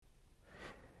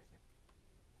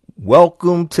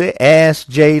Welcome to Ask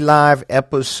J Live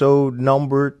episode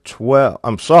number 12.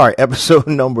 Episode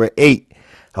number 8.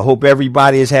 I hope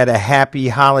everybody has had a happy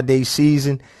holiday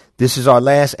season. This is our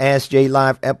last Ask J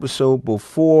Live episode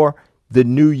before the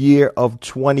new year of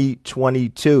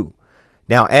 2022.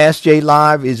 Now, Ask J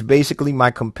Live is basically my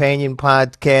companion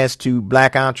podcast to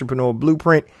Black Entrepreneur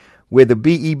Blueprint, where the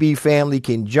BEB family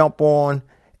can jump on,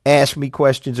 ask me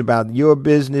questions about your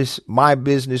business, my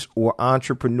business, or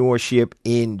entrepreneurship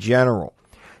in general.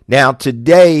 Now,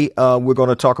 today, we're going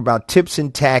to talk about tips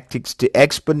and tactics to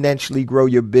exponentially grow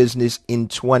your business in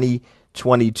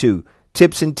 2022.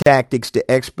 Tips and tactics to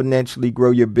exponentially grow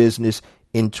your business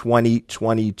in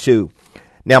 2022.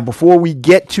 Now, before we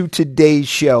get to today's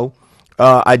show,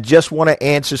 I just want to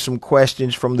answer some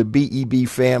questions from the BEB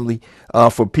family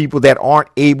for people that aren't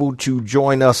able to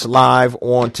join us live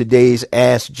on today's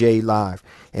Ask J Live.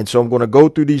 And so I'm going to go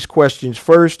through these questions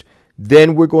first.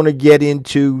 Then we're going to get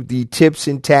into the tips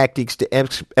and tactics to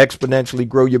exponentially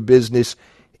grow your business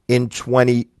in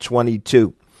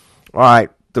 2022. All right.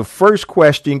 The first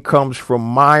question comes from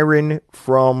Myron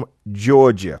from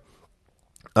Georgia.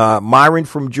 Myron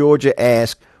from Georgia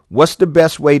asks, what's the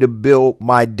best way to build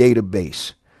my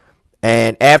database?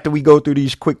 And after we go through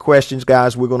these quick questions,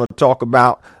 guys, we're going to talk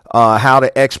about how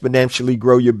to exponentially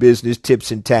grow your business,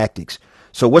 tips and tactics.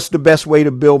 So what's the best way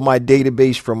to build my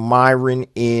database from Myron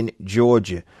in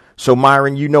Georgia? So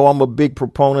Myron, you know I'm a big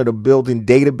proponent of building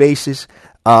databases.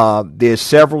 There's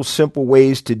several simple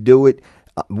ways to do it.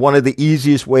 One of the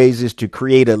easiest ways is to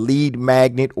create a lead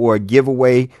magnet or a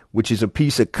giveaway, which is a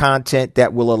piece of content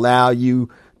that will allow you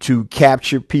to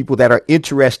capture people that are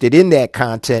interested in that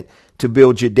content to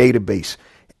build your database.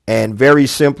 And very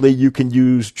simply, you can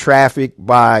use traffic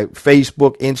by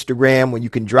Facebook, Instagram, when you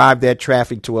can drive that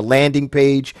traffic to a landing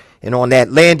page. And on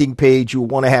that landing page, you'll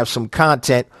want to have some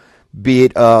content, be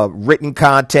it written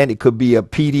content. It could be a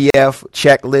PDF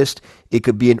checklist. It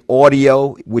could be an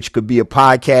audio, which could be a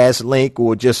podcast link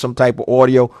or just some type of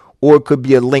audio, or it could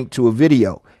be a link to a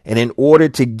video. And in order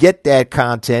to get that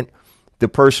content, the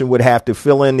person would have to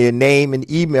fill in their name and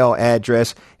email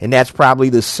address, and that's probably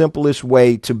the simplest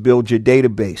way to build your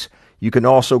database. You can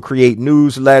also create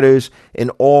newsletters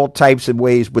in all types of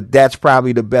ways, but that's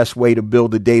probably the best way to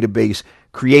build a database,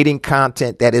 creating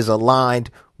content that is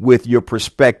aligned with your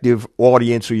prospective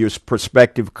audience or your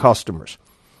prospective customers.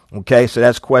 Okay, so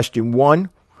that's question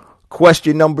one.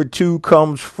 Question number 2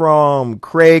 comes from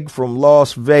Craig from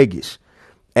Las Vegas.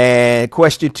 And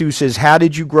question 2 says, how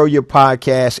did you grow your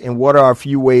podcast and what are a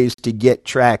few ways to get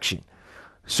traction?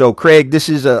 So, Craig, this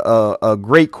is a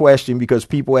great question because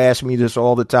people ask me this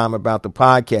all the time about the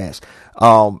podcast.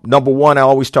 Number one, I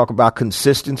always talk about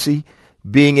consistency,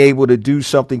 being able to do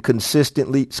something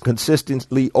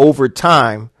consistently over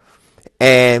time,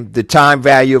 and the time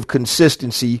value of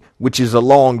consistency, which is a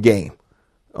long game.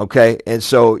 Okay. And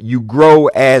so you grow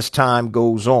as time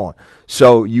goes on.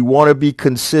 So you want to be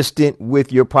consistent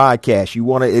with your podcast. You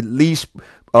want to at least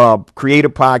create a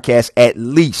podcast at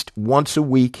least once a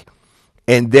week.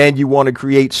 And then you want to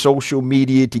create social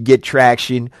media to get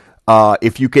traction.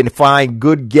 If you can find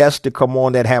good guests to come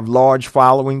on that have large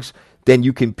followings, then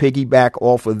you can piggyback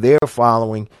off of their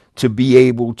following to be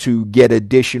able to get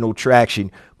additional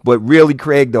traction. But really,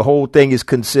 Craig, the whole thing is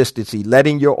consistency,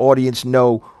 letting your audience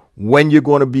know when you're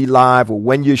going to be live or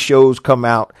when your shows come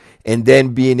out, and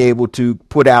then being able to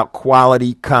put out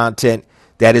quality content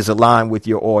that is aligned with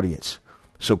your audience.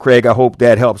 So, Craig, I hope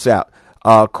that helps out.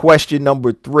 Question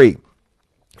number 3,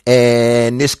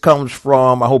 and this comes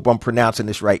from, I hope I'm pronouncing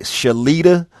this right,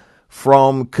 Shalita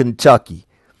from Kentucky.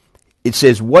 It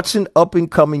says, what's an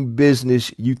up-and-coming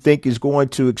business you think is going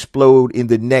to explode in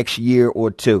the next year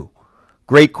or two?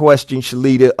 Great question,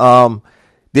 Shalita.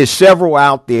 There's several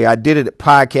out there. I did a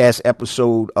podcast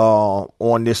episode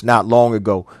on this not long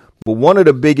ago. But one of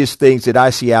the biggest things that I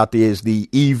see out there is the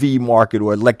EV market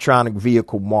or electronic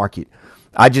vehicle market.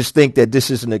 I just think that this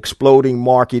is an exploding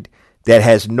market that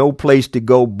has no place to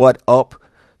go but up.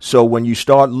 So when you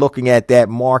start looking at that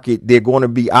market, there are going to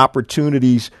be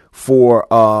opportunities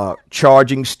for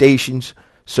charging stations.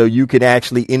 So you can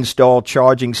actually install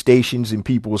charging stations in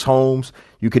people's homes.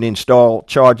 You can install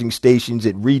charging stations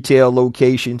at retail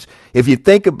locations. If you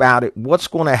think about it, what's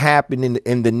going to happen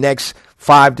in the next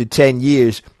 5 to 10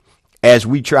 years as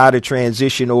we try to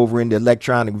transition over into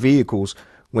electronic vehicles?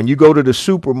 When you go to the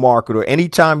supermarket or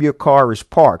anytime your car is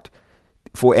parked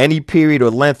for any period or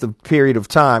length of period of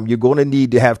time, you're going to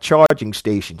need to have charging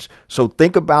stations. So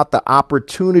think about the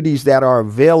opportunities that are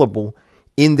available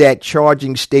in that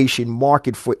charging station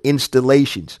market for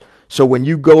installations. So when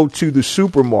you go to the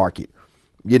supermarket,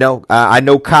 I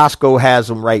know Costco has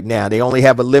them right now. They only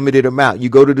have a limited amount. You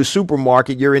go to the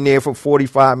supermarket, you're in there for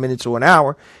 45 minutes or an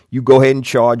hour. You go ahead and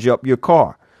charge up your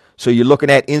car. So you're looking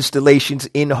at installations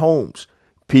in homes.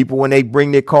 People, when they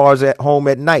bring their cars at home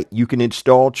at night, you can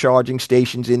install charging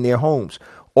stations in their homes.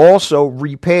 Also,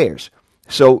 repairs.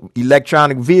 So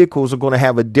electronic vehicles are going to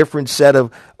have a different set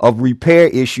of repair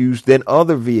issues than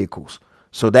other vehicles.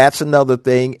 So that's another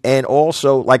thing. And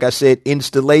also, like I said,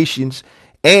 installations.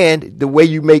 And the way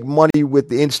you make money with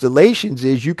the installations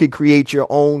is you can create your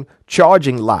own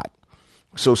charging lot.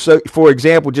 So for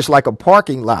example, just like a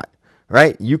parking lot,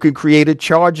 right? You can create a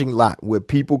charging lot where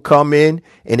people come in,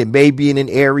 and it may be in an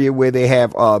area where they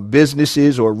have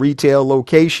businesses or retail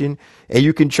location, and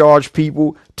you can charge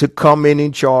people to come in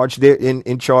and charge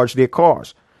their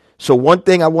cars. So one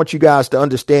thing I want you guys to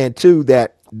understand too,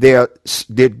 that there are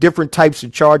different types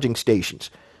of charging stations.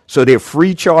 So there are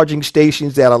free charging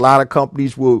stations that a lot of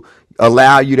companies will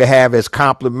allow you to have as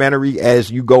complimentary as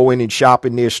you go in and shop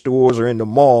in their stores or in the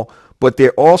mall. But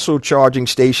they're also charging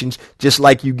stations just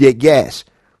like you get gas.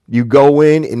 You go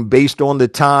in, and based on the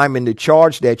time and the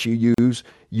charge that you use,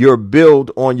 you're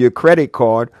billed on your credit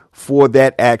card for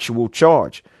that actual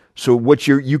charge. So what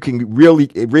you can really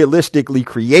realistically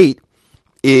create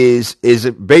is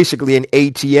basically an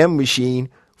ATM machine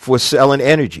for selling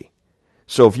energy.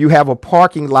 So if you have a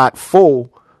parking lot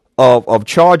full of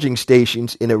charging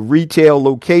stations in a retail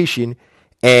location,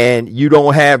 and you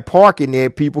don't have parking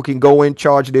there, people can go in,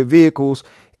 charge their vehicles,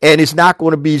 and it's not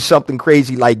going to be something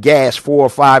crazy like gas, $4 or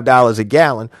 $5 a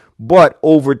gallon. But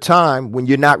over time, when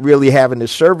you're not really having to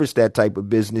service that type of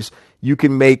business, you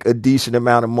can make a decent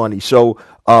amount of money. So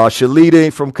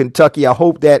Shalita from Kentucky, I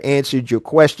hope that answered your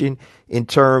question in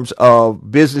terms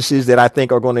of businesses that I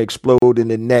think are going to explode in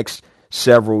the next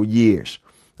several years.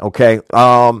 Okay.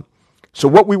 So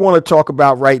what we want to talk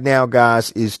about right now,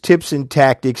 guys, is tips and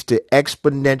tactics to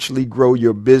exponentially grow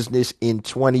your business in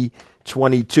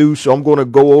 2022. So I'm going to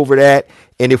go over that.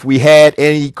 And if we had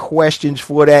any questions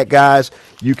for that, guys,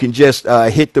 you can just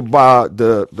hit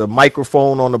the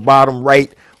microphone on the bottom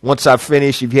right once I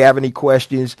finish, if you have any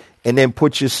questions, and then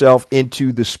put yourself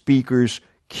into the speaker's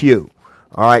queue.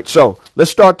 All right. So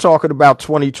let's start talking about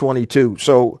 2022.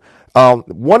 So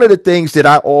one of the things that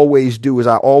I always do is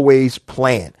I always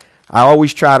plan. I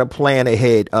always try to plan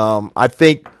ahead. I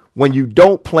think when you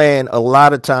don't plan, a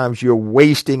lot of times you're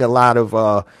wasting a lot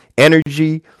of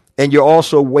energy, and you're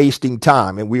also wasting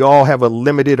time. And we all have a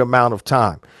limited amount of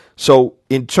time. So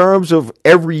in terms of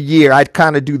every year, I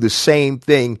kind of do the same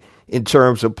thing in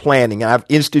terms of planning. I've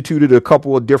instituted a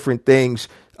couple of different things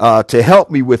to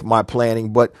help me with my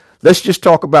planning. But let's just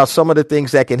talk about some of the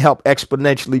things that can help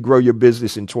exponentially grow your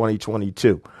business in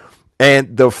 2022.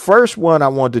 And the first one I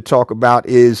wanted to talk about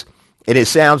is, and it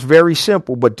sounds very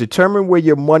simple, but determine where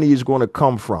your money is going to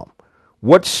come from.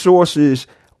 What sources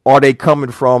are they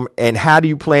coming from, and how do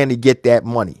you plan to get that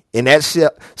money? And that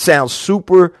sounds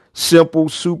super simple,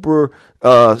 super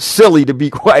silly, to be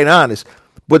quite honest.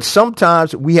 But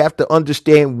sometimes we have to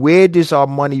understand, where does our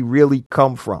money really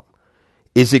come from?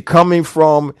 Is it coming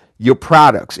from your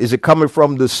products? Is it coming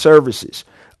from the services?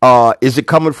 Is it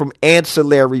coming from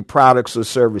ancillary products or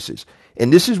services?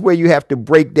 And this is where you have to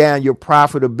break down your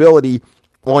profitability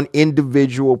on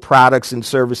individual products and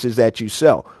services that you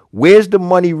sell. Where's the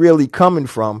money really coming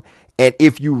from? And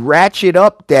if you ratchet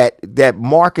up that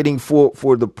marketing for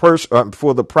the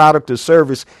product or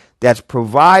service that's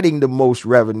providing the most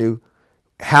revenue,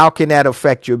 how can that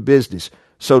affect your business?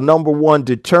 So number one,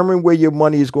 determine where your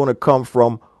money is going to come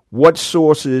from. What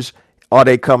sources are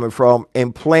they coming from?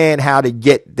 And plan how to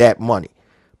get that money.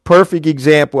 Perfect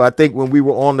example, I think when we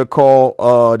were on the call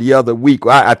the other week,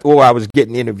 I was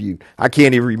getting interviewed. I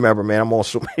can't even remember, man. I'm on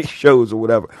so many shows or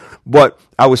whatever. But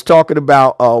I was talking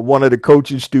about one of the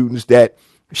coaching students that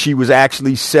she was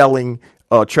actually trying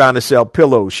to sell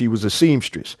pillows. She was a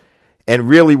seamstress. And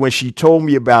really, when she told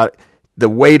me about the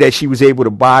way that she was able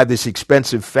to buy this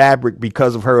expensive fabric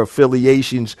because of her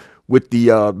affiliations with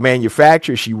the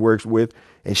manufacturer she works with,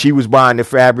 and she was buying the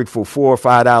fabric for $4 or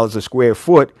 $5 a square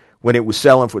foot, when it was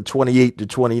selling for $28 to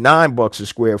 $29 a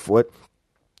square foot,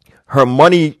 her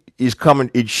money is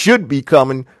coming. It should be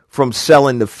coming from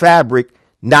selling the fabric,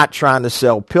 not trying to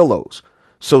sell pillows.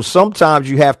 So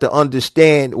sometimes you have to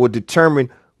understand or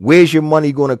determine, where's your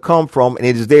money going to come from, and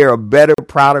is there a better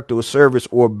product or service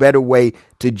or a better way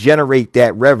to generate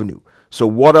that revenue? So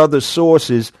what are the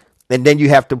sources? And then you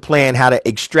have to plan how to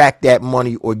extract that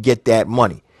money or get that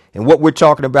money. And what we're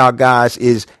talking about, guys,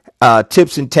 is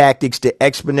tips and tactics to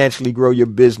exponentially grow your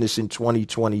business in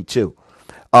 2022.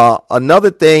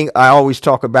 Another thing I always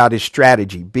talk about is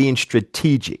strategy, being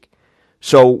strategic.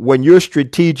 So when you're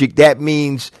strategic, that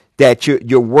means that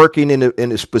you're working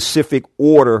in a specific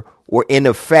order or in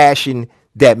a fashion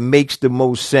that makes the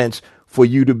most sense for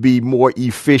you to be more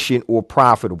efficient or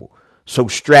profitable. So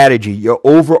strategy, your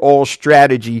overall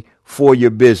strategy for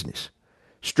your business.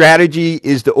 Strategy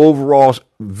is the overall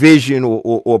vision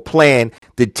or plan.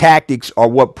 The tactics are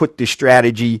what put the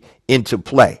strategy into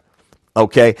play.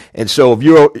 Okay. And so if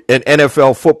you're an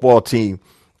NFL football team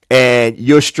and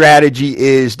your strategy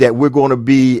is that we're going to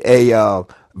be a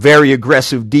very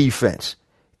aggressive defense,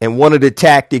 and one of the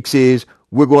tactics is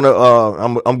we're going to,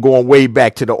 I'm going way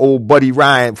back to the old Buddy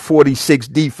Ryan 46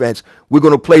 defense. We're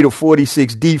going to play the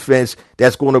 46 defense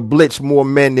that's going to blitz more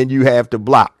men than you have to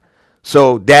block.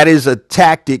 So that is a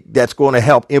tactic that's going to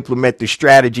help implement the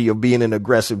strategy of being an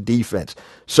aggressive defense.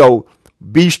 So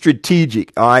be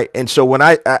strategic. All right. And so when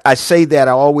I say that,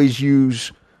 I always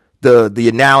use the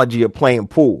analogy of playing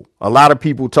pool. A lot of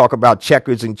people talk about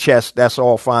checkers and chess. That's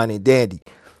all fine and dandy.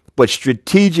 But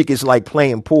strategic is like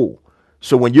playing pool.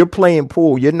 So when you're playing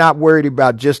pool, you're not worried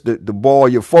about just the ball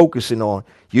you're focusing on.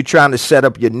 You're trying to set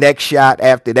up your next shot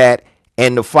after that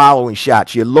and the following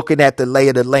shots. You're looking at the lay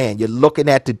of the land. You're looking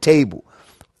at the table.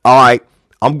 All right,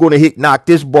 I'm going to knock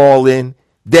this ball in.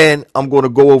 Then I'm going to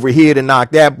go over here to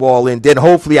knock that ball in. Then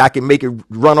hopefully I can make it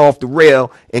run off the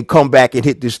rail and come back and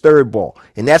hit this third ball.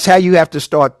 And that's how you have to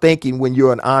start thinking when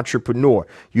you're an entrepreneur.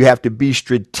 You have to be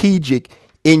strategic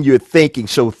in your thinking.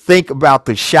 So think about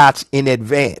the shots in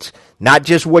advance, not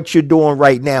just what you're doing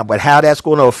right now, but how that's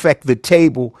going to affect the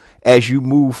table as you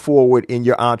move forward in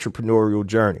your entrepreneurial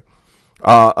journey.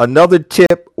 Another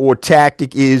tip or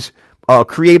tactic is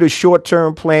create a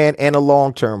short-term plan and a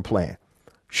long-term plan.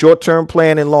 Short-term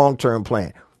plan and long-term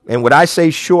plan. And when I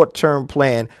say short-term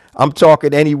plan, I'm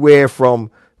talking anywhere from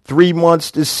 3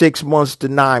 months to 6 months to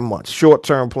 9 months.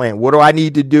 Short-term plan. What do I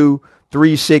need to do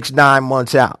 3, 6, 9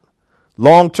 months out?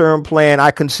 Long-term plan,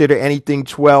 I consider anything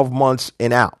 12 months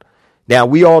and out. Now,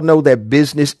 we all know that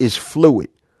business is fluid.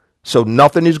 So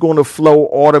nothing is going to flow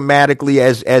automatically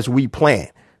as we plan.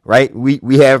 Right?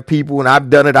 We have people, and I've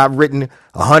done it. I've written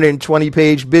a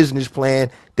 120-page business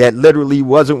plan that literally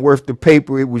wasn't worth the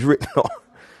paper it was written on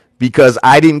because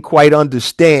I didn't quite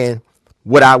understand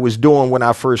what I was doing when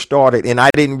I first started. And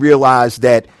I didn't realize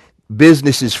that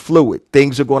business is fluid.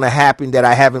 Things are going to happen that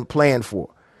I haven't planned for.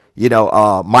 You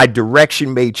know, my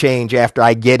direction may change after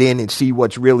I get in and see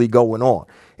what's really going on.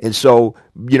 And so,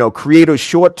 you know, create a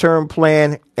short-term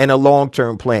plan and a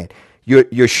long-term plan.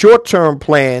 Your short-term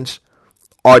plans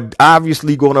are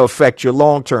obviously going to affect your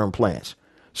long-term plans.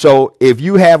 So if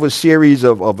you have a series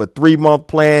of a 3-month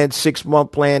plan,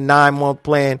 6-month plan, 9-month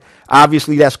plan,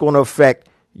 obviously that's going to affect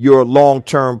your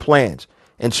long-term plans.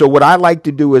 And so what I like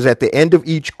to do is at the end of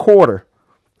each quarter,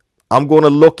 I'm going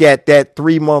to look at that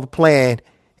 3-month plan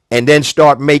and then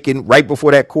start making, right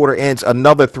before that quarter ends,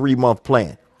 another 3-month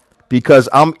plan because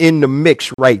I'm in the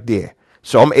mix right there.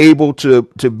 So I'm able to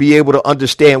be able to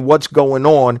understand what's going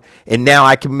on, and now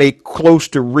I can make close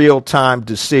to real-time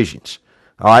decisions.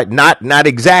 All right, not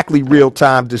exactly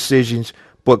real-time decisions,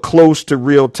 but close to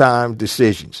real-time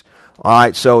decisions. All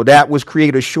right, so that was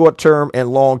create a short-term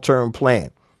and long-term plan.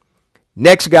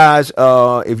 Next, guys,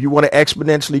 if you want to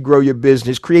exponentially grow your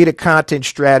business, create a content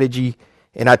strategy,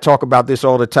 and I talk about this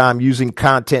all the time, using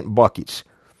content buckets.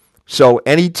 So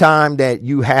anytime that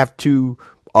you have to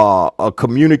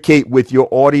communicate with your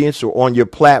audience or on your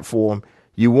platform,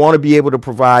 you want to be able to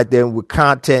provide them with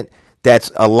content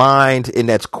that's aligned and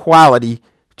that's quality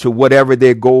to whatever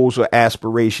their goals or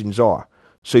aspirations are.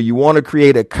 So you want to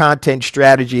create a content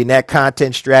strategy, and that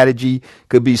content strategy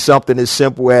could be something as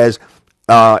simple as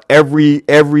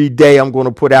every day I'm going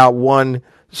to put out one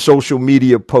social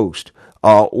media post,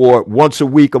 or once a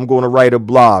week I'm going to write a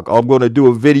blog, or I'm going to do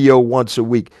a video once a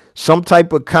week. Some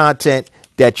type of content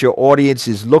that your audience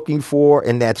is looking for,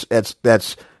 and that's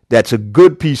a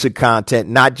good piece of content,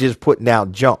 not just putting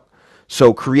out junk.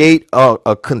 So create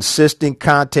a consistent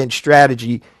content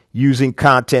strategy using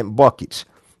content buckets.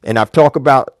 And I've talked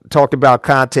about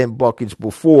content buckets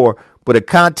before, but a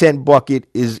content bucket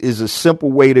is a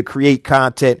simple way to create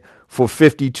content for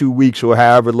 52 weeks or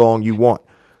however long you want.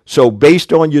 So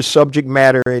based on your subject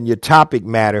matter and your topic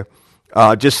matter,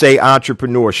 just say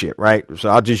entrepreneurship, right? So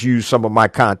I'll just use some of my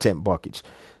content buckets.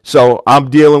 So I'm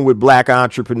dealing with black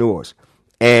entrepreneurs,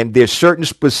 and there's certain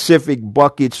specific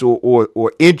buckets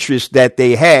or interests that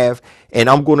they have, and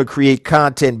I'm going to create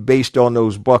content based on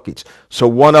those buckets. So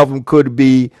one of them could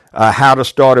be how to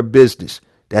start a business.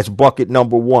 That's bucket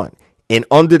number one. And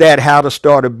under that how to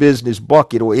start a business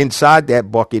bucket, or inside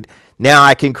that bucket, now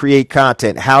I can create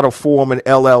content, how to form an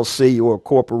LLC or a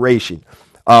corporation,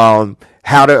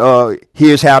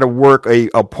 Here's how to work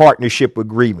a partnership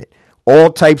agreement.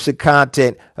 All types of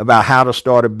content about how to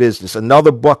start a business.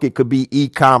 Another bucket could be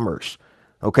e-commerce,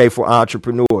 okay, for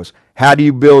entrepreneurs. How do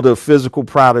you build a physical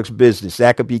products business?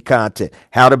 That could be content.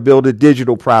 How to build a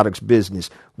digital products business.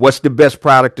 What's the best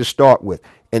product to start with?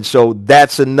 And so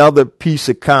that's another piece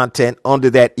of content under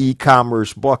that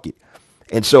e-commerce bucket.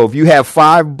 And so if you have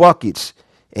 5 buckets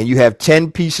and you have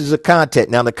 10 pieces of content,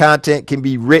 now the content can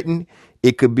be written.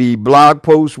 It could be blog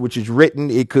posts, which is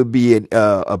written. It could be a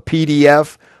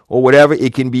PDF or whatever.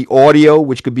 It can be audio,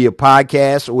 which could be a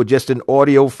podcast or just an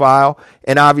audio file.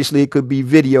 And obviously it could be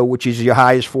video, which is your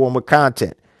highest form of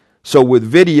content. So with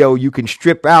video, you can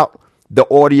strip out the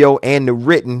audio and the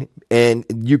written, and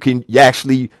you can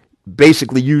actually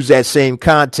basically use that same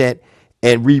content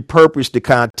and repurpose the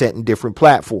content in different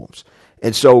platforms.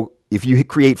 And so if you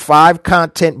create 5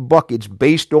 content buckets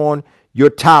based on your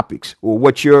topics or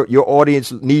what your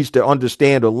audience needs to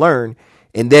understand or learn,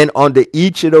 and then under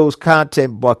each of those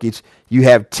content buckets, you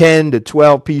have 10 to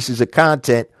 12 pieces of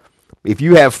content. If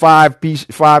you have 5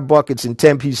 buckets and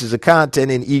 10 pieces of content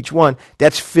in each one,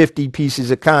 that's 50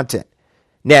 pieces of content.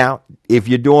 Now, if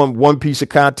you're doing 1 piece of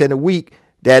content a week,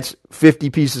 that's 50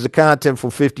 pieces of content for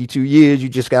 52 years. You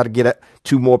just got to get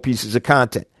 2 more pieces of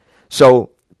content.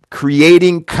 So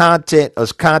creating content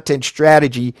as content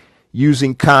strategy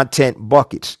using content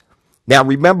buckets. Now,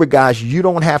 remember, guys, you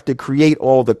don't have to create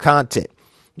all the content.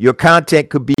 Your content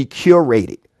could be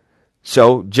curated.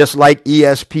 So just like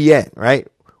ESPN, right?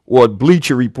 Or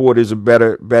Bleacher Report is a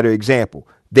better example.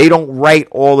 They don't write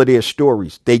all of their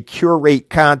stories. They curate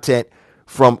content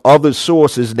from other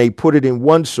sources and they put it in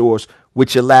one source,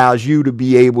 which allows you to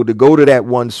be able to go to that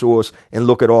one source and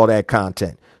look at all that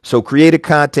content. So create a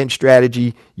content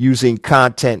strategy using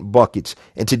content buckets.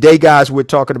 And today, guys, we're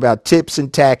talking about tips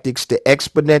and tactics to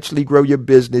exponentially grow your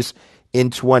business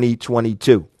in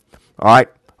 2022. All right.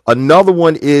 Another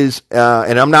one is,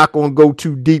 and I'm not going to go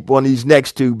too deep on these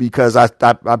next 2 because I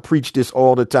preach this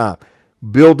all the time.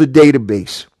 Build a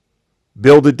database.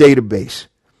 Build a database.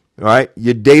 All right.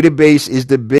 Your database is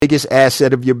the biggest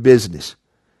asset of your business.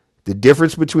 The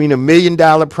difference between $1 million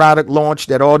product launch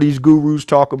that all these gurus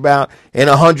talk about and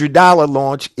 $100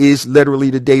 launch is literally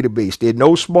the database. They're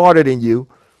no smarter than you.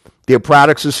 Their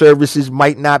products or services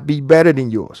might not be better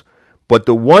than yours. But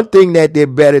the one thing that they're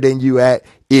better than you at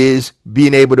is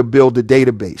being able to build a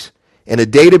database. And a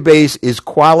database is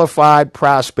qualified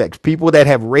prospects, people that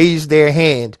have raised their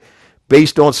hand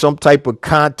based on some type of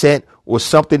content or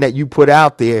something that you put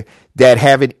out there that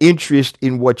have an interest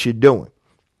in what you're doing.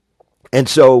 And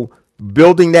so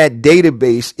building that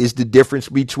database is the difference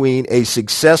between a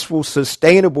successful,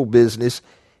 sustainable business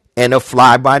and a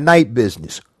fly-by-night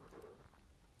business.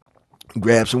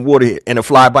 Grab some water here. And a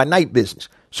fly-by-night business.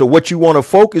 So what you want to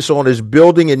focus on is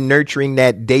building and nurturing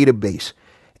that database.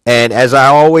 And as I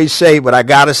always say, but I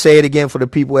got to say it again for the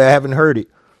people that haven't heard it.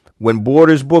 When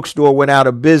Borders Bookstore went out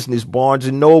of business, Barnes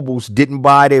and Nobles didn't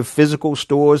buy their physical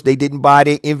stores. They didn't buy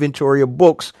their inventory of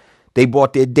books. They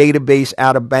bought their database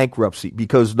out of bankruptcy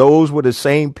because those were the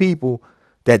same people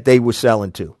that they were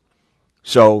selling to.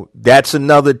 So that's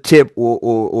another tip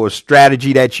or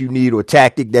strategy that you need or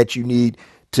tactic that you need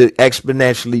to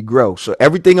exponentially grow. So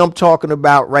everything I'm talking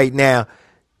about right now,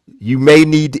 you may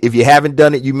need, if you haven't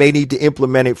done it, you may need to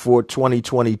implement it for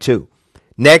 2022.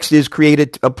 Next is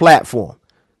create a platform.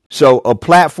 So a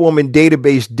platform and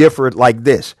database differ like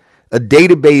this. A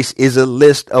database is a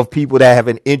list of people that have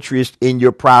an interest in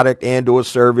your product and or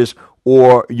service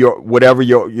or your whatever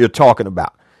you're talking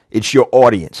about. It's your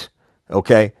audience.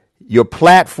 Okay. Your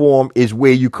platform is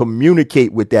where you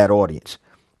communicate with that audience.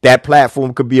 That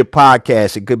platform could be a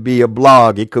podcast. It could be a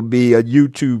blog. It could be a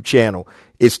YouTube channel.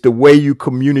 It's the way you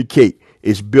communicate.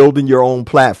 It's building your own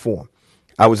platform.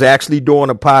 I was actually doing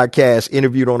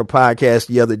interviewed on a podcast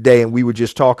the other day, and we were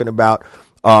just talking about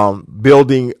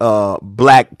building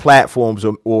black platforms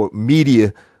or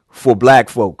media for black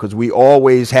folk, because we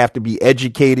always have to be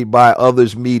educated by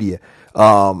others' media.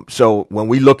 So when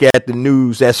we look at the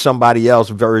news, that's somebody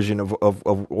else's version of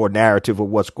or narrative of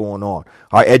what's going on.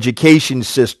 Our education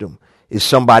system is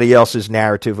somebody else's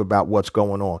narrative about what's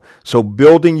going on. So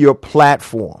building your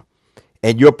platform,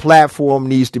 and your platform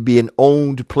needs to be an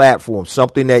owned platform,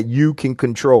 something that you can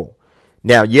control.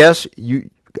 Now, yes,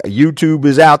 YouTube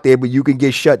is out there, but you can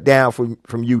get shut down from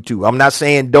YouTube. I'm not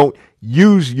saying don't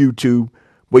use YouTube,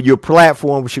 but your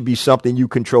platform should be something you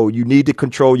control. You need to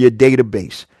control your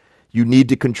database. You need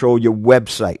to control your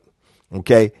website.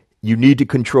 Okay. You need to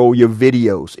control your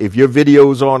videos. If your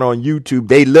videos aren't on YouTube,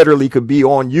 they literally could be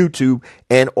on YouTube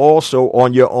and also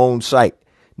on your own site.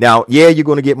 Now, yeah, you're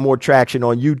going to get more traction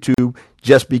on YouTube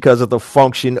just because of the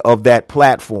function of that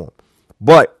platform.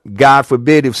 But God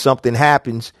forbid if something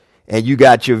happens and you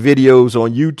got your videos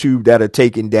on YouTube that are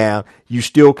taken down, you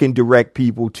still can direct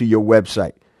people to your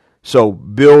website. So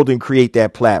build and create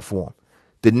that platform.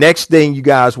 The next thing you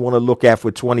guys want to look at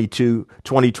for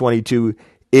 2022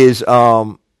 is,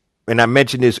 and I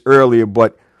mentioned this earlier,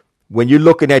 but when you're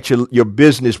looking at your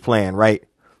business plan, right,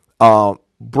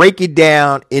 break it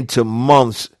down into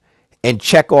months and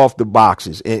check off the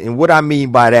boxes. And what I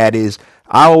mean by that is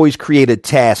I always create a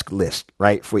task list,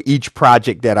 right, for each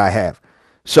project that I have.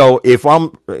 So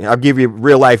I'll give you a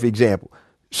real life example.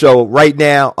 So right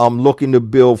now I'm looking to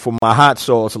build for my hot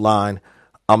sauce line.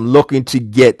 I'm looking to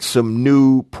get some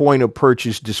new point of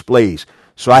purchase displays.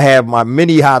 So I have my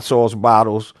mini hot sauce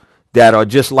bottles that are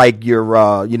just like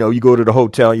your, you go to the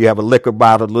hotel, you have a liquor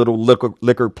bottle,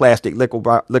 little plastic liquor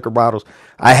bottles.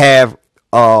 I have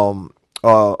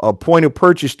a point of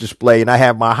purchase display, and I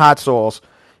have my hot sauce,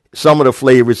 some of the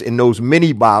flavors in those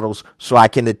mini bottles, so I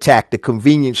can attack the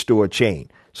convenience store chain.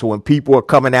 So when people are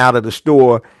coming out of the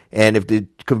store, and if the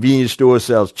convenience store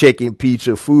sells chicken,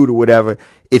 pizza, food, or whatever,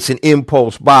 it's an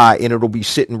impulse buy, and it'll be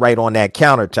sitting right on that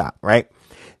countertop, right?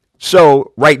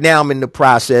 So right now I'm in the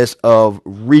process of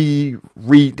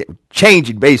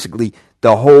changing basically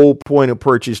the whole point of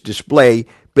purchase display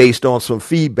based on some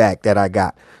feedback that I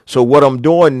got. So what I'm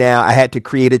doing now, I had to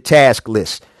create a task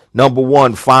list. Number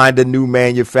 1, find a new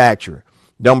manufacturer.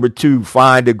 Number 2,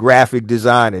 find a graphic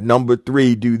designer. Number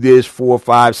 3, do this, 4,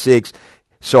 5, 6.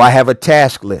 So I have a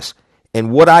task list.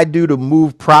 And what I do to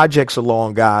move projects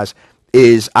along, guys,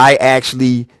 is I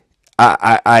actually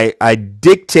I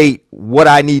dictate what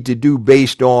I need to do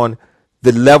based on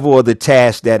the level of the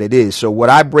task that it is. So what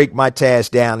I break my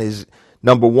task down is,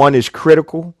 number 1 is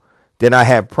critical. Then I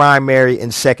have primary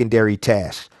and secondary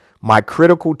tasks. My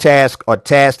critical tasks are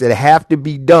tasks that have to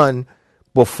be done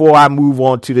before I move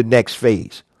on to the next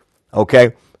phase.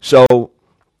 Okay. So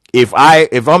if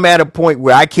I'm at a point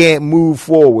where I can't move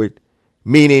forward,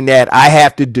 meaning that I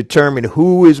have to determine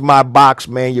who is my box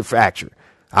manufacturer.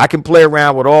 I can play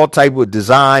around with all type of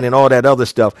design and all that other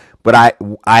stuff, but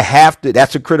I have to,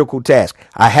 that's a critical task.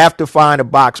 I have to find a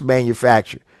box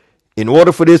manufacturer. In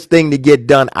order for this thing to get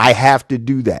done, I have to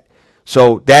do that.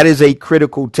 So that is a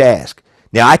critical task.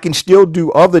 Now I can still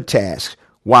do other tasks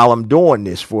while I'm doing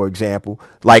this. For example,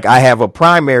 like I have a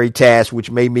primary task, which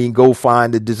may mean go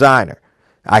find a designer.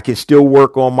 I can still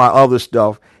work on my other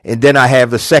stuff. And then I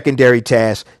have the secondary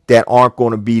tasks that aren't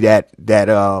going to be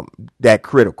that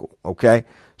critical. Okay.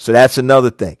 So that's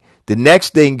another thing. The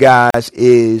next thing, guys,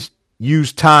 is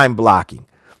use time blocking.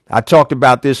 I talked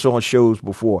about this on shows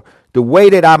before. The way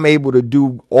that I'm able to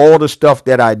do all the stuff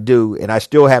that I do, and I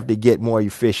still have to get more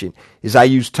efficient, is I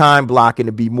use time blocking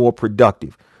to be more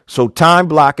productive. So time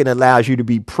blocking allows you to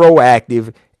be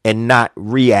proactive and not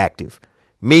reactive,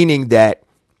 meaning that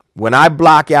when I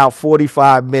block out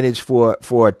 45 minutes for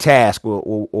a task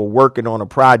or working on a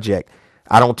project,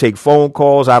 I don't take phone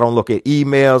calls. I don't look at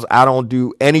emails. I don't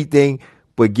do anything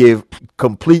but give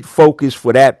complete focus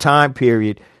for that time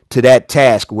period to that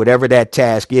task, whatever that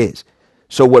task is.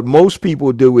 So what most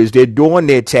people do is they're doing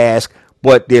their task,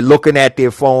 but they're looking at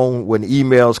their phone when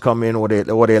emails come in or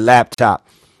their laptop.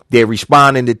 They're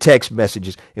responding to text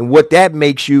messages. And what that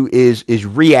makes you is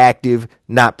reactive,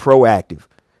 not proactive.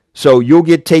 So you'll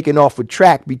get taken off a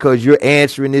track because you're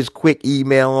answering this quick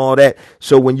email and all that.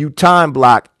 So when you time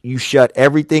block, you shut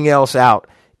everything else out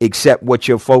except what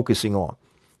you're focusing on.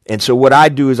 And so what I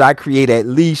do is I create at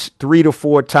least 3 to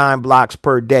 4 time blocks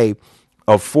per day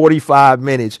of 45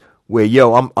 minutes where,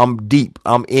 I'm deep.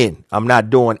 I'm in. I'm not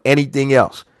doing anything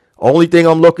else. Only thing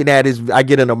I'm looking at is I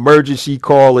get an emergency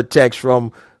call or text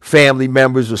from family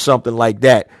members or something like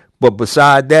that. But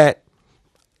beside that,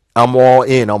 I'm all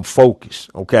in. I'm focused.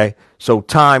 Okay. So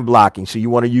time blocking. So you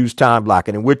want to use time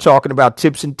blocking. And we're talking about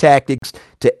tips and tactics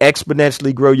to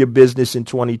exponentially grow your business in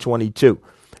 2022.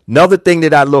 Another thing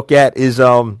that I look at is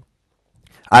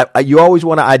you always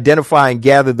want to identify and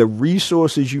gather the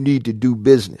resources you need to do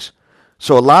business.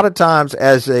 So a lot of times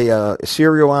as a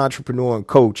serial entrepreneur and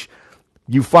coach,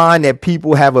 you find that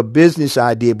people have a business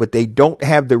idea, but they don't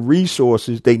have the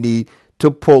resources they need to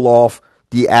pull off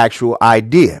the actual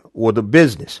idea or the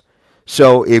business.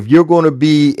 So if you're going to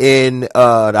be in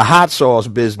the hot sauce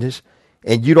business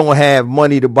and you don't have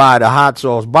money to buy the hot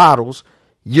sauce bottles,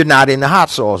 you're not in the hot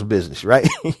sauce business, right?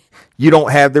 You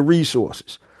don't have the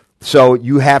resources. So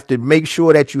you have to make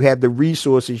sure that you have the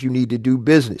resources you need to do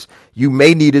business. You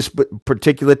may need a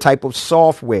particular type of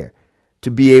software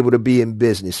to be able to be in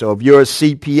business. So if you're a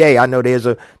CPA, I know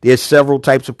there's several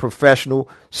types of professional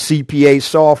CPA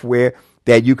software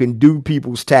that you can do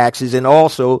people's taxes, and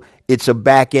also it's a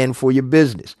back end for your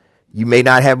business. You may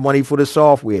not have money for the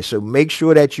software, so make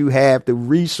sure that you have the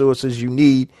resources you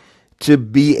need to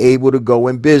be able to go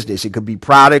in business. It could be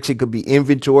products, it could be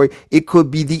inventory, it could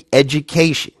be the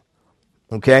education.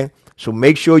 Okay, so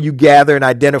make sure you gather and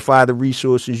identify the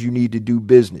resources you need to do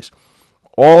business.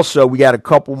 Also, we got a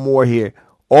couple more here.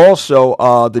 Also,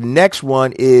 the next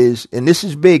one is, and this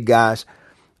is big, guys,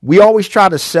 we always try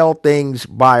to sell things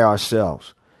by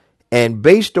ourselves. And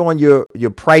based on your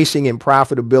pricing and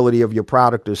profitability of your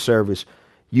product or service,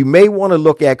 you may want to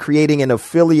look at creating an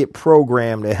affiliate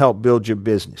program to help build your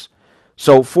business.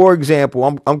 So, for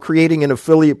example, I'm creating an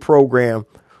affiliate program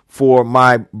for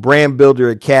my Brand Builder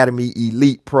Academy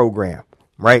Elite program,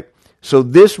 right? So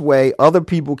this way, other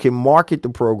people can market the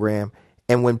program,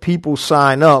 and when people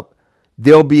sign up,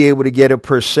 they'll be able to get a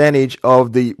percentage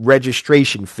of the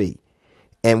registration fee.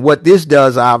 And what this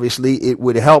does, obviously, it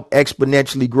would help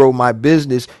exponentially grow my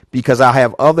business because I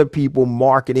have other people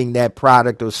marketing that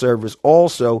product or service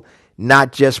also,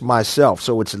 not just myself.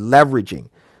 So it's leveraging.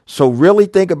 So really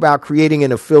think about creating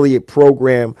an affiliate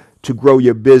program to grow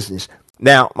your business.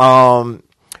 Now,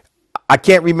 I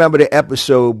can't remember the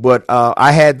episode, but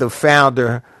I had the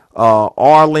founder,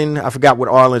 Arlen. I forgot what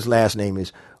Arlen's last name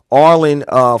is. Arlen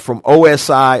from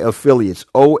OSI Affiliates.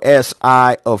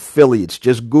 OSI Affiliates.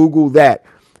 Just Google that.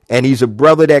 And he's a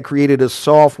brother that created a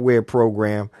software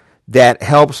program that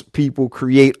helps people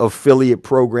create affiliate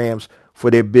programs for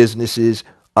their businesses,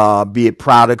 be it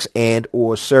products and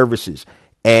or services.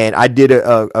 And I did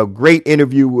a great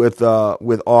interview with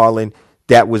Arlen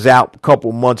that was out a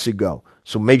couple months ago.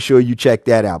 So make sure you check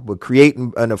that out. But create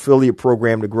an affiliate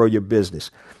program to grow your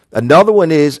business. Another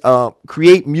one is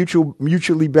create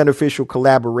mutually beneficial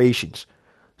collaborations.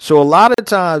 So a lot of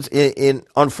times,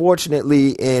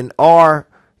 unfortunately, in our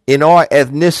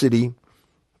ethnicity,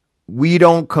 we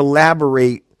don't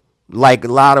collaborate like a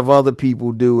lot of other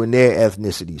people do in their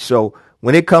ethnicity. So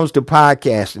when it comes to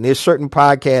podcasting, there's certain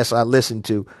podcasts I listen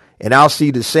to, and I'll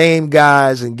see the same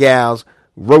guys and gals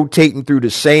rotating through the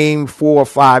same 4 or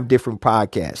 5 different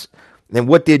podcasts. And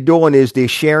what they're doing is they're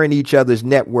sharing each other's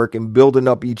network and building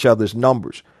up each other's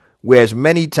numbers. Whereas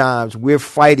many times we're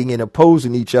fighting and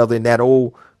opposing each other in that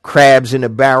old crabs in a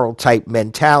barrel type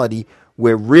mentality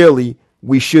where really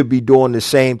we should be doing the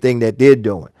same thing that they're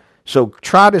doing. So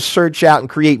try to search out and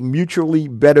create mutually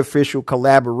beneficial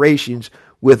collaborations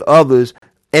with others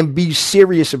and be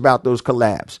serious about those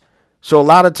collabs. So a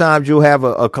lot of times you'll have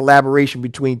a collaboration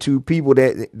between 2 people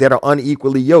that are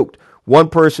unequally yoked. One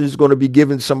person is going to be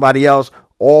giving somebody else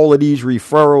all of these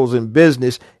referrals in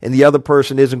business, and the other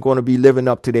person isn't going to be living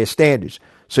up to their standards.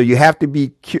 So you have to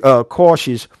be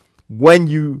cautious when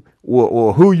you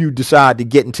or who you decide to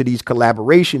get into these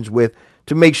collaborations with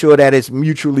to make sure that it's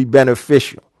mutually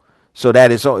beneficial, so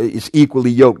that it's equally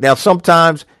yoked. Now,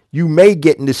 sometimes you may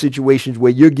get into situations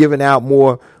where you're giving out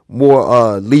more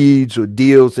leads or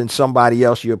deals than somebody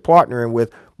else you're partnering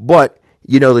with, but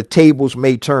the tables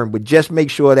may turn. But just make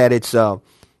sure that it's a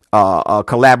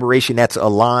collaboration that's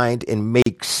aligned and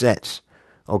makes sense.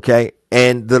 Okay.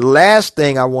 And the last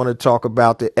thing I want to talk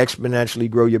about to exponentially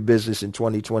grow your business in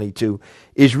 2022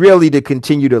 is really to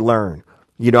continue to learn.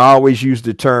 I always use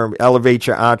the term elevate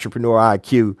your entrepreneur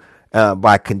IQ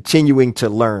by continuing to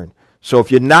learn. So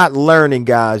if you're not learning,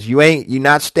 guys, you're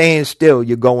not staying still.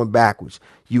 You're going backwards.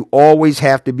 You always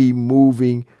have to be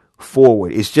moving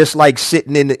forward. It's just like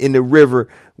sitting in the river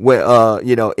where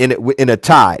in a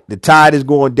tide. The tide is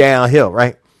going downhill,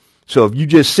 right? So if you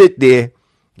just sit there,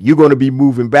 you're going to be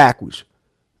moving backwards.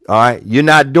 All right. You're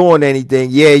not doing anything.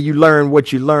 Yeah, you learn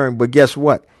what you learn, but guess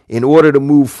what? In order to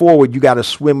move forward, you got to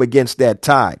swim against that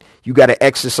tide. You got to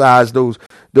exercise those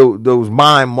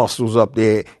mind muscles up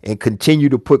there and continue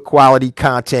to put quality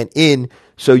content in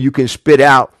so you can spit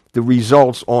out the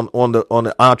results on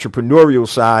the entrepreneurial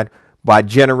side by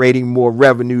generating more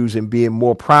revenues and being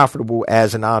more profitable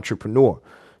as an entrepreneur.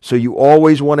 So you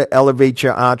always want to elevate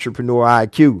your entrepreneur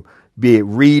IQ, be it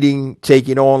reading,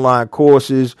 taking online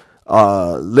courses,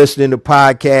 listening to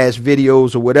podcasts,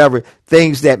 videos, or whatever,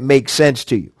 things that make sense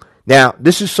to you. Now,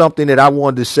 this is something that I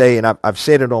wanted to say, and I've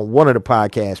said it on one of the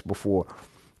podcasts before.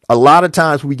 A lot of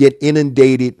times we get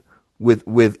inundated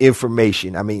with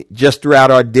information. I mean, just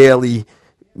throughout our daily,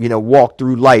 walk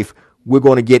through life, we're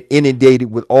going to get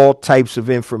inundated with all types of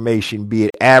information, be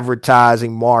it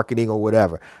advertising, marketing, or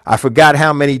whatever. I forgot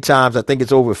how many times. I think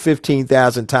it's over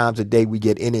 15,000 times a day we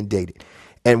get inundated.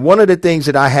 And one of the things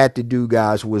that I had to do,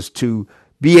 guys, was to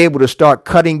be able to start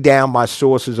cutting down my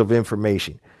sources of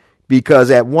information. Because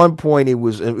at one point it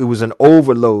was an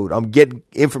overload. I'm getting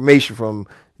information from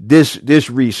this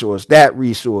resource, that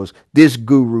resource, this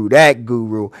guru, that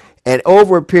guru. And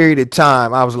over a period of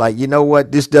time, I was like, you know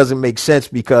what? This doesn't make sense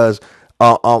because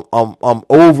I'm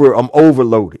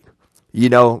overloaded. You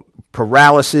know,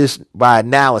 paralysis by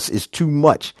analysis is too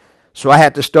much. So I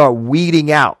had to start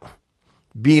weeding out,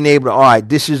 being able to, all right,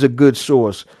 this is a good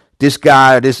source. This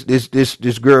guy,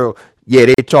 this girl, yeah,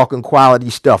 they're talking quality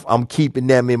stuff. I'm keeping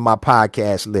them in my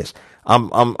podcast list.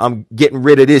 I'm getting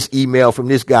rid of this email from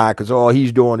this guy because all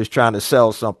he's doing is trying to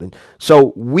sell something.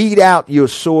 So weed out your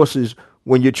sources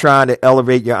when you're trying to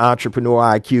elevate your entrepreneur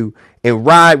IQ and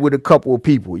ride with a couple of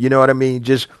people. You know what I mean?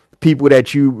 Just people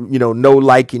that you know,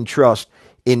 like, and trust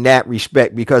in that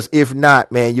respect. Because if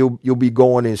not, man, you'll be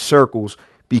going in circles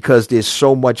because there's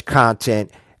so much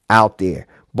content out there.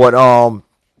 But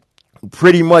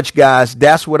pretty much, guys,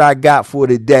 that's what I got for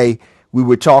today. We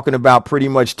were talking about pretty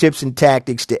much tips and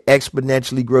tactics to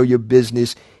exponentially grow your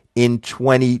business in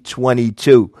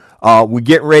 2022. We're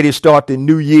getting ready to start the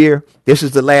new year. This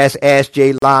is the last Ask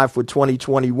Jay Live for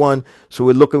 2021. So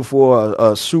we're looking for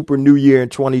a super new year in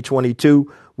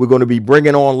 2022. We're going to be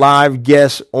bringing on live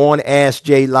guests on Ask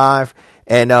Jay Live.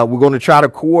 And we're going to try to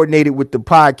coordinate it with the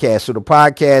podcast. So the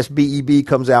podcast, BEB,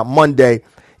 comes out Monday.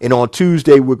 And on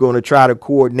Tuesday, we're going to try to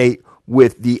coordinate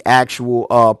with the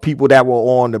actual people that were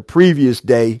on the previous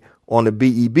day on the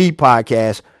BEB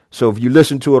podcast. So if you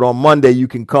listen to it on Monday, you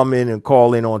can come in and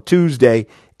call in on Tuesday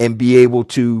and be able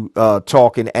to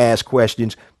talk and ask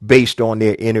questions based on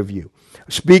their interview.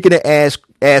 Speaking of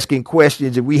asking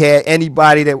questions, if we had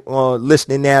anybody that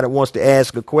listening now that wants to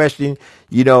ask a question,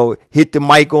 you know, hit the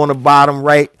mic on the bottom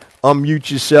right,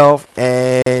 unmute yourself,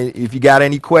 and if you got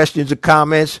any questions or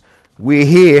comments, we're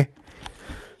here.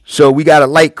 So we got a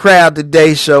light crowd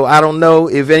today, so I don't know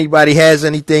if anybody has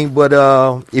anything, but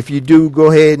if you do,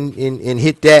 go ahead and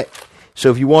hit that.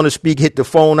 So if you want to speak, hit the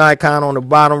phone icon on the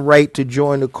bottom right to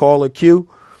join the caller queue.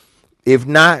 If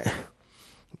not,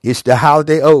 it's the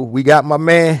holiday. Oh, we got my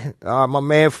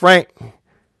man Frank. All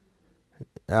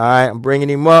right, I'm bringing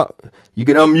him up. You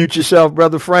can unmute yourself,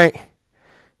 brother Frank.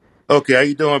 Okay, how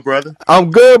you doing, brother?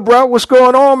 I'm good, bro. What's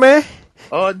going on, man?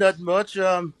 Oh, nothing much.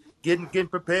 Getting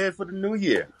prepared for the new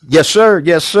year. Yes, sir.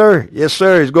 Yes, sir. Yes,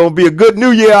 sir. It's gonna be a good new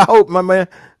year, I hope, my man.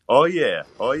 Oh yeah.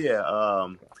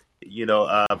 I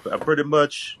pretty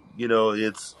much,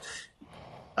 it's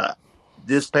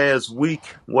this past week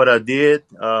what I did.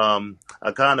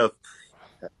 I kind of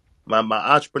my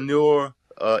entrepreneur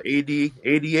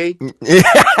ADA.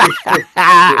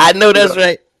 I know that's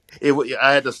right.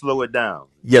 I had to slow it down.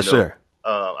 Yes, sir.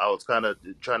 I was kind of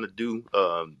trying to do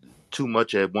too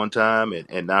much at one time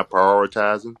and not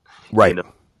prioritizing. Right.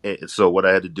 And so what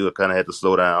I had to do, I kind of had to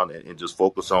slow down and just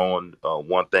focus on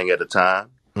one thing at a time.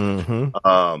 Mm-hmm.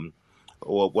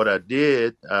 Well, what I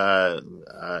did, I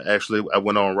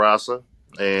went on Rasa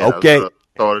and Okay.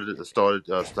 started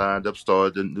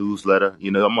the newsletter.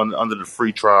 You know, I'm under the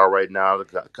free trial right now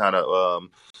to kind of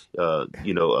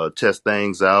test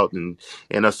things out, and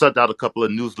I sent out a couple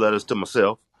of newsletters to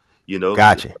myself.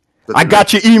 Gotcha. I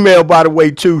got your email, by the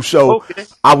way, too. So okay.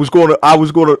 I was gonna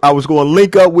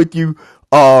link up with you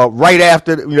right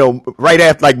after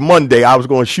like Monday. I was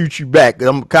gonna shoot you back.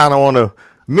 I'm kind of on a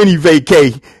mini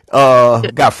vacay.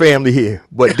 Got family here,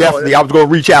 but definitely I was gonna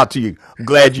reach out to you. I'm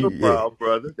glad you. No problem,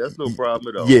 brother. That's no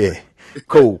problem at all. Yeah.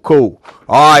 Cool.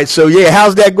 All right. So yeah,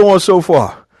 how's that going so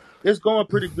far? It's going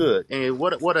pretty good. And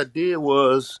what I did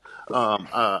was,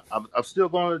 I'm still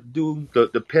going to do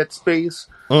the pet space,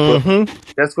 but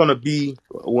that's going to be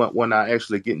when I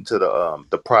actually get into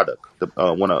the product.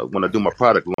 When I do my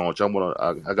product launch, I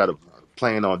got to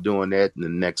plan on doing that in the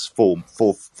next 4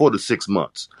 to 6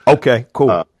 months. Okay,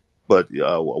 cool. But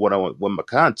what I want with my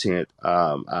content,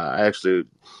 I actually,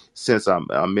 since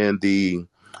I'm in the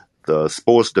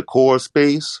sports decor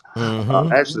space,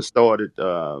 I actually started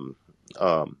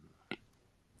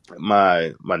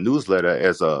my newsletter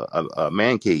as a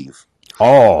man cave.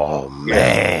 Oh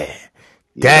man,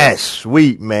 that's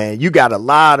sweet, man. You got a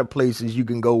lot of places you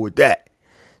can go with that.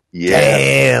 Yeah.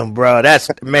 Damn, bro. That's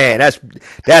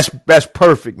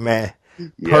perfect, man.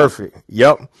 Yeah. Perfect.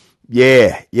 Yep.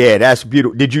 Yeah. That's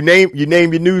beautiful. Did you name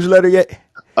your newsletter yet?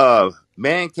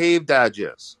 Man Cave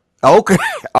Digest. Okay.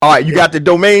 All right. You got the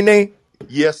domain name?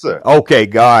 Yes, sir. Okay,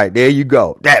 God, there you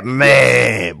go. That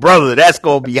man, brother, that's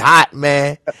gonna be hot,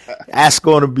 man. That's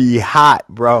gonna be hot,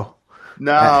 bro.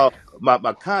 Now,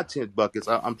 my content buckets.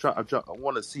 I'm trying. I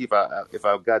want to see if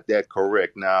I've got that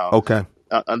correct. Now, okay.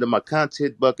 Under my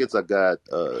content buckets, I got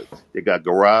they got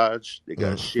garage, they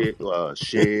got shed.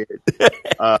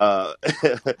 I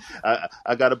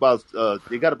got about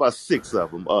they got about 6 of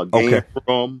them. Game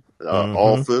room,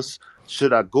 office,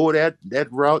 should I go that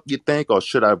route, you think, or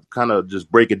should I kind of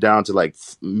just break it down to like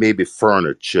maybe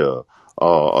furniture,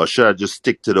 or should I just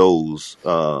stick to those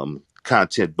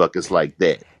content buckets like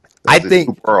that? I Is it too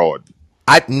think broad?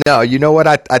 I no, you know what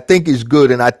I think is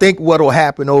good, and I think what'll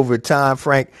happen over time,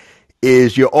 Frank,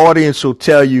 is your audience will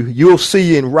tell you. You'll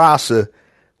see in Rasa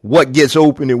what gets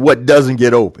open and what doesn't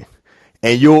get open,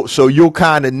 and you'll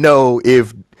kind of know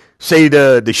if, say,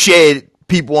 the shed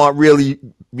people aren't really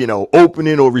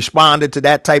opening or responding to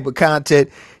that type of content.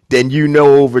 Then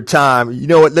over time, you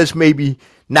know what? Let's maybe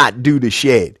not do the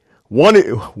shed. One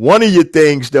of your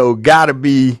things though got to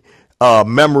be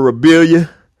memorabilia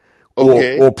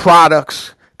Okay. or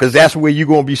products, because that's where you're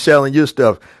gonna be selling your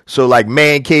stuff. So like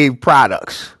man cave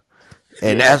products,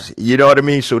 and Yeah. that's what I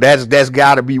mean. So that's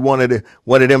got to be one of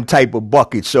them type of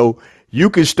buckets. So you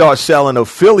can start selling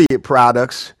affiliate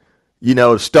products,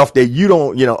 stuff that you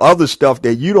don't, other stuff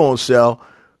that you don't sell,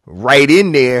 right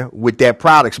in there with that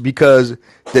products, because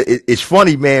it's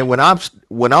funny, man. When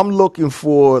I'm looking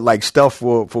for like stuff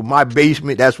for my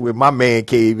basement, that's where my man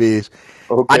cave is.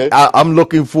 Okay. I'm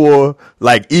looking for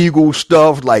like Eagle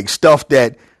stuff, like stuff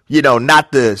that,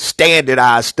 not the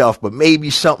standardized stuff, but maybe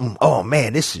something. Oh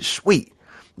man, this is sweet.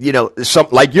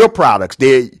 Something like your products.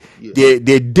 Yeah.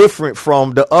 They're different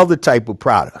from the other type of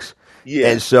products. Yeah.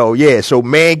 And so so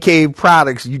man cave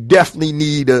products, you definitely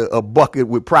need a bucket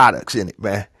with products in it,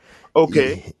 man.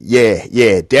 Okay.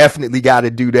 Yeah, definitely got to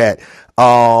do that.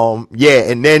 Yeah,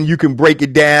 and then you can break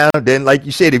it down. Then, like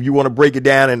you said, if you want to break it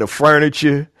down into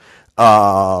furniture,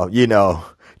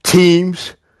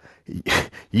 teams, if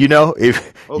you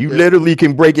Okay. literally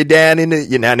can break it down into,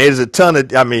 and there's a ton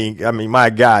of, I mean, my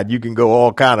God, you can go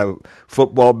all kind of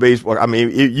football, baseball. I mean,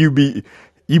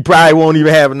 you probably won't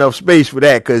even have enough space for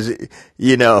that, because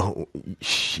you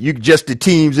just the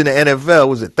teams in the NFL,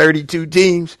 was it 32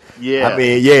 teams? I Yeah.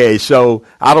 mean, yeah. So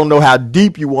I don't know how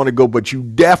deep you want to go, but you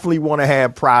definitely want to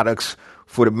have products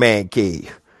for the man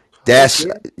cave. That's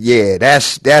Okay. yeah.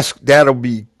 That'll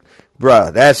be,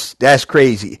 bruh. That's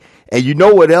crazy. And you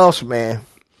know what else, man?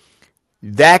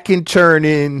 That can turn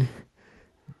in.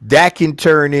 That can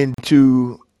turn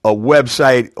into a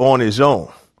website on its own.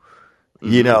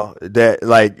 Mm-hmm. That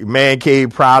like Man Cave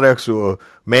Products or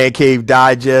Man Cave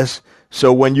Digest.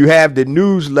 So when you have the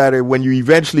newsletter, when you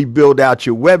eventually build out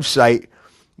your website,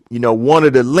 one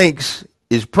of the links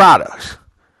is products.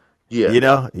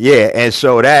 Yeah. Yeah, and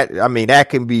so that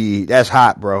can be, that's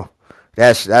hot, bro.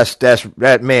 That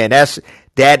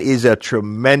is a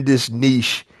tremendous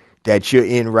niche that you're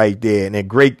in right there, and a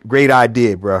great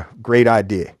idea, bro. Great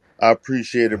idea. I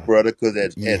appreciate it, brother. Because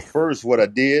at Yeah. first, what I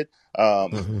did,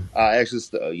 Hmm. I actually,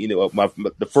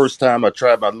 the first time I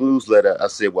tried my newsletter, I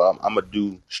said, "Well, I'm gonna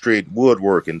do straight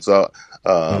woodworking." So,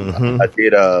 I Hmm.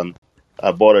 did.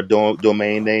 I bought a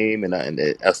domain name, and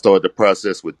I started the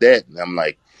process with that. And I'm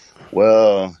like,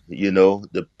 well,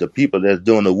 the people that's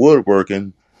doing the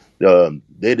woodworking,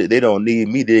 they don't need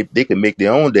me. They can make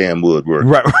their own damn woodworking.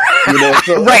 Right.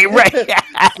 So right.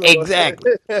 so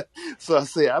Exactly. so I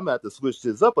said I'm gonna have to switch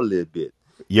this up a little bit.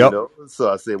 Yep. So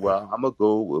I said, well, I'm gonna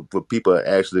go for people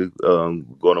actually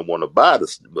gonna want to buy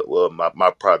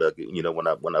my product.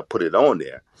 When I put it on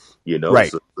there.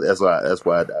 Right. So that's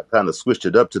why I kind of switched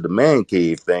it up to the man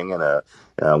cave thing, and I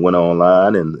went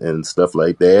online and stuff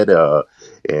like that.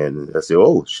 And I said,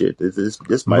 oh shit,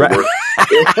 this might Right. work.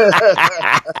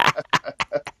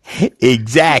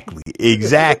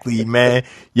 Exactly, man.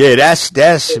 Yeah,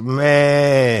 that's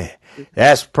man.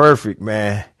 That's perfect,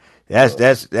 man.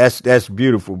 That's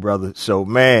beautiful, brother. So,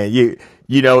 man,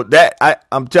 that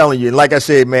I'm telling you, like I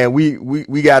said, man,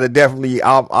 we gotta definitely.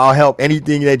 I'll help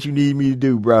anything that you need me to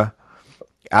do, bro.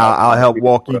 I I'll help appreciate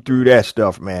walk you it. through that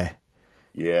stuff, man.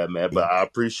 Yeah, man, but I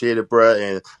appreciate it, bro.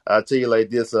 And I'll tell you like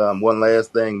this, one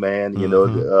last thing, man.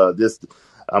 Mm-hmm.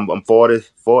 I'm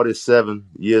 47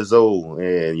 years old,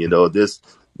 and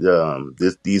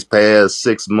these past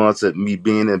 6 months of me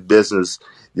being in business,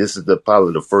 this is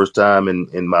probably the first time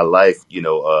in my life,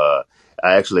 I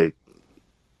actually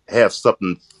have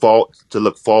something to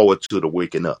look forward to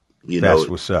waking up. That's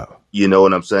what's up. You know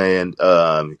what I'm saying?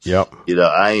 Yep.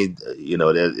 I ain't,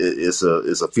 it's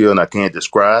a feeling I can't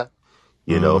describe.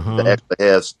 To Mm-hmm. actually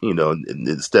have,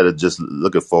 instead of just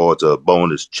looking forward to a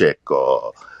bonus check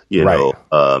or, Right.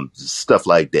 stuff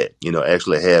like that,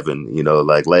 actually having,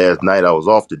 like last night I was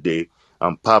off today.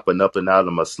 I'm popping up and out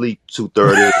of my sleep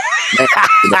 2:30. You know,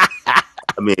 I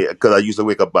mean, cause I used to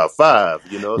wake up about 5,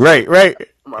 so Right.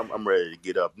 I'm ready to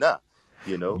get up now,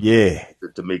 you know, Yeah.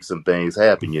 to make some things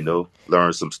happen,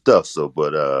 learn some stuff. So,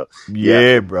 but, yeah,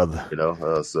 Yeah, brother.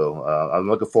 so, I'm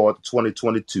looking forward to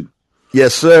 2022.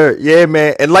 Yes, sir. Yeah,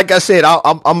 man. And like I said,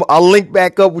 I'll link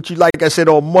back up with you. Like I said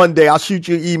on Monday, I'll shoot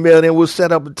you an email, and then we'll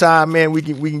set up a time, man. We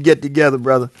can get together,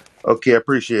 brother. Okay, I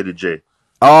appreciate it, Jay.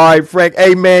 All right, Frank.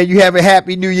 Hey, man, you have a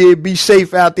happy New Year. Be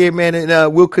safe out there, man,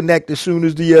 and we'll connect as soon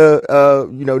as the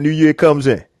New Year comes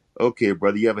in. Okay,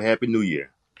 brother, you have a happy New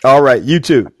Year. All right, you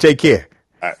too. Take care.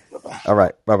 All right, bye-bye. All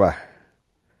right, bye bye.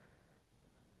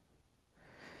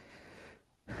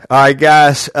 All right,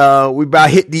 guys, we about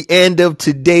hit the end of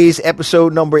today's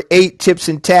episode number 8, tips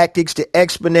and tactics to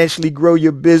exponentially grow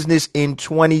your business in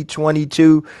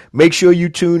 2022. Make sure you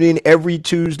tune in every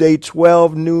Tuesday,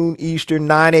 12 noon Eastern,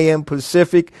 9 a.m.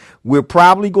 Pacific. We're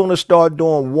probably going to start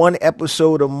doing one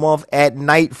episode a month at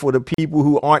night for the people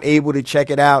who aren't able to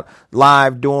check it out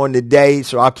live during the day.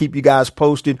 So I'll keep you guys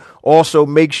posted. Also,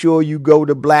 make sure you go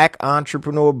to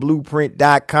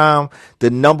blackentrepreneurblueprint.com,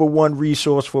 the number one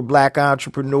resource for black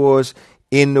entrepreneurs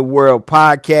in the world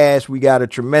podcast. We got a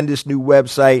tremendous new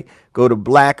website. Go to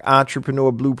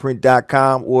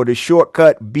blackentrepreneurblueprint.com or the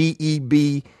shortcut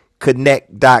BEBconnect.com.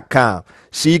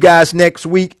 See you guys next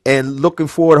week and looking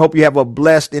forward. Hope you have a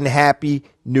blessed and happy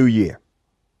New Year.